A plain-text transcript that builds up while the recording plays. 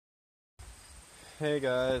Hey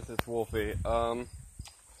guys, it's Wolfie.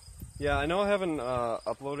 Yeah, I know I haven't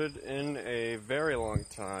uploaded in a very long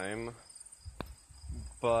time,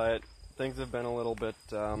 but things have been a little bit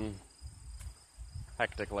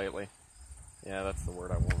hectic lately. Yeah, that's the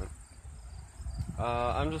word I wanted.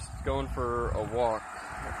 I'm just going for a walk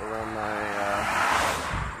around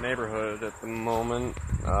my neighborhood at the moment.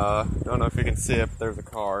 Don't know if you can see it, but there's a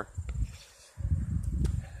car.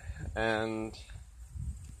 And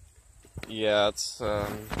yeah, it's I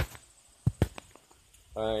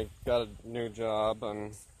got a new job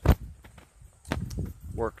and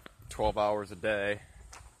work 12 hours a day,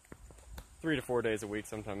 3 to 4 days a week,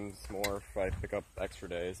 sometimes more if I pick up extra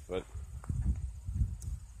days, but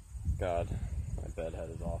God, my bedhead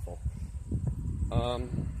is awful.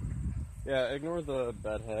 Yeah, ignore the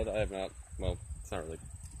bedhead. I have not, well, it's not really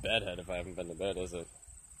bedhead if I haven't been to bed, is it?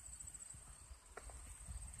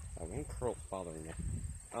 That one curl's bothering me.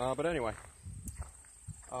 But anyway,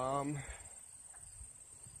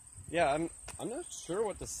 yeah, I'm not sure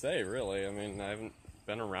what to say, really. I mean, I haven't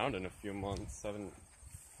been around in a few months. I haven't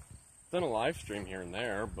done a live stream here and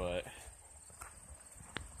there, but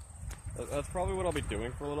that's probably what I'll be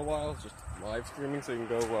doing for a little while, is just live streaming, so you can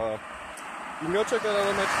go check that out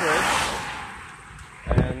on my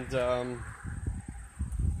Twitch. And,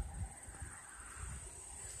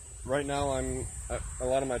 right now a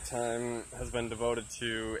lot of my time has been devoted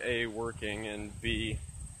to A, working, and B,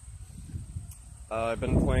 I've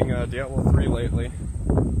been playing Diablo 3 lately.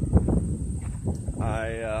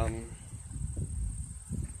 I've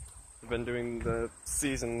been doing the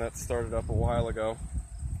season that started up a while ago.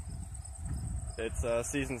 It's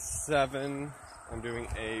season 7. I'm doing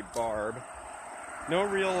a barb. No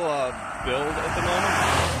real build at the moment.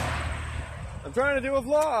 I'm trying to do a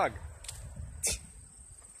vlog!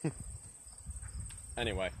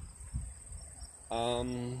 Anyway.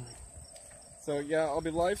 So yeah, I'll be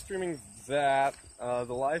live streaming that.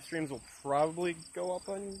 The live streams will probably go up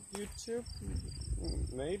on YouTube?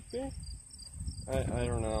 Maybe? I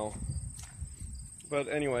don't know. But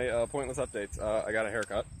anyway, pointless updates. I got a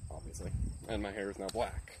haircut, obviously, and my hair is now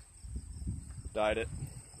black. Dyed it.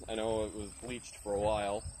 I know it was bleached for a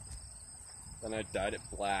while. Then I dyed it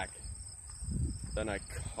black. Then I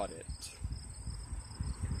cut it.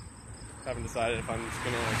 Haven't decided if I'm just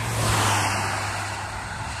gonna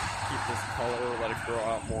keep this color, let it grow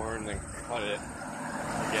out more, and then cut it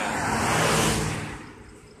again.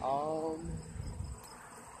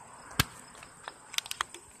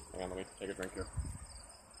 Hang on, let me take a drink here.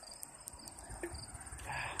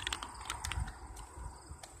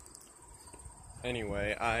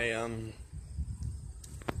 Anyway,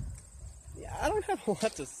 yeah, I don't have a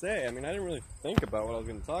lot to say. I mean, I didn't really think about what I was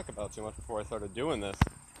going to talk about too much before I started doing this.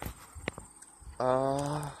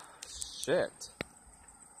 Shit.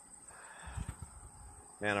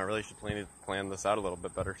 Man, I really should plan this out a little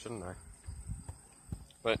bit better, shouldn't I?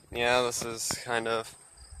 But, yeah, this is kind of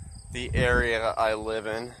the area I live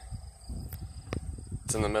in.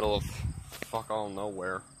 It's in the middle of fuck all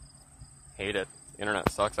nowhere. Hate it. The internet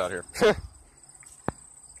sucks out here.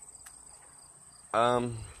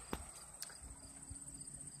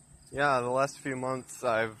 Yeah, the last few months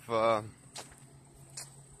I've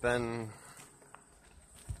been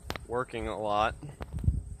working a lot.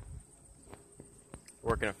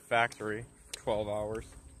 Work in a factory for 12 hours.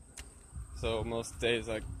 So most days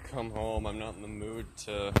I come home, I'm not in the mood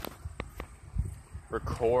to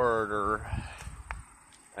record or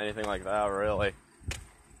anything like that, really.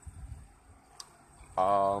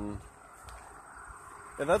 Yeah,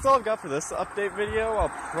 that's all I've got for this update video. I'll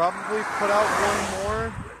probably put out one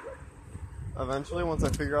more eventually once I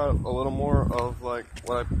figure out a little more of like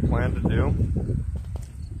what I plan to do.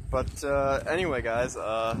 But anyway, guys,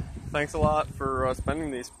 thanks a lot for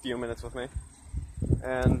spending these few minutes with me.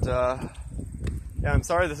 And yeah, I'm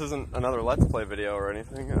sorry this isn't another Let's Play video or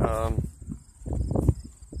anything. I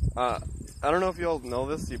don't know if you all know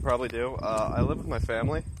this, you probably do. I live with my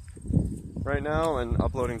family right now, and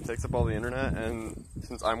uploading takes up all the internet, and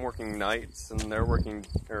since I'm working nights and they're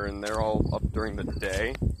all up during the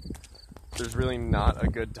day, there's really not a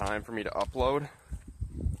good time for me to upload.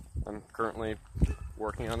 I'm currently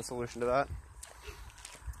working on a solution to that.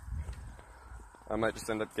 I might just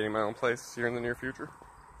end up getting my own place here in the near future,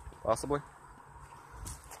 possibly.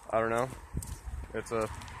 I don't know. It's a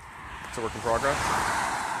work in progress.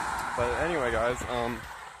 But anyway, guys,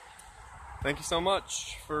 thank you so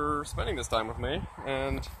much for spending this time with me,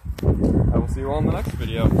 and I will see you all in the next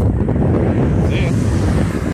video. See ya!